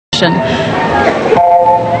competition.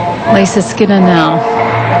 Lisa Skinner now.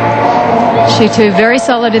 She too very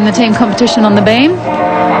solid in the team competition on the beam.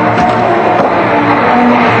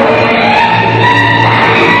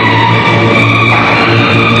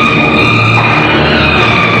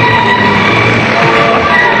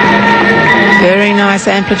 Very nice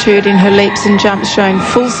amplitude in her leaps and jumps, showing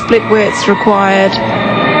full split where it's required.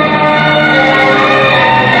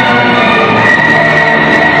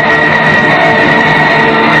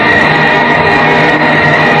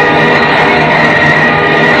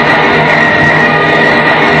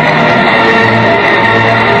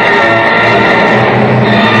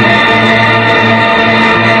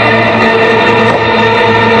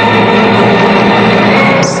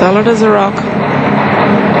 Solid as a rock.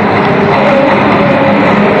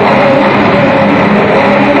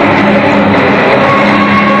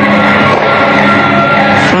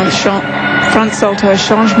 Front salto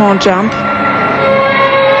changement jump.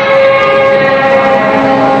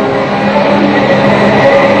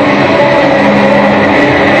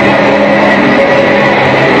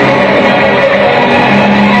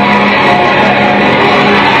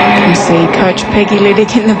 You see Coach Peggy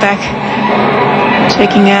Liddick in the back,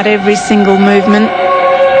 checking out every single movement.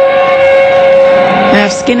 Now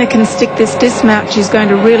if Skinner can stick this dismount, she's going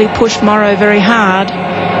to really push Morrow very hard.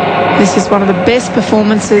 This is one of the best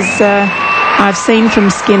performances I've seen from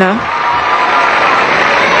Skinner.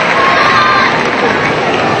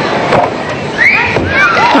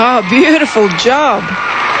 Oh, beautiful job.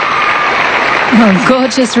 Oh,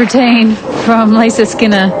 gorgeous routine from Lisa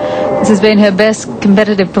Skinner. This has been her best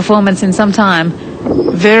competitive performance in some time.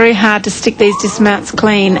 Very hard to stick these dismounts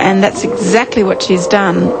clean, and that's exactly what she's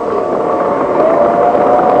done.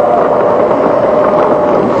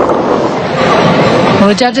 Well,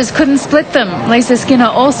 the judges couldn't split them. Lisa Skinner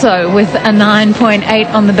also with a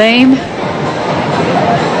 9.8 on the beam.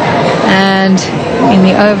 And in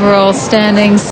the overall standings,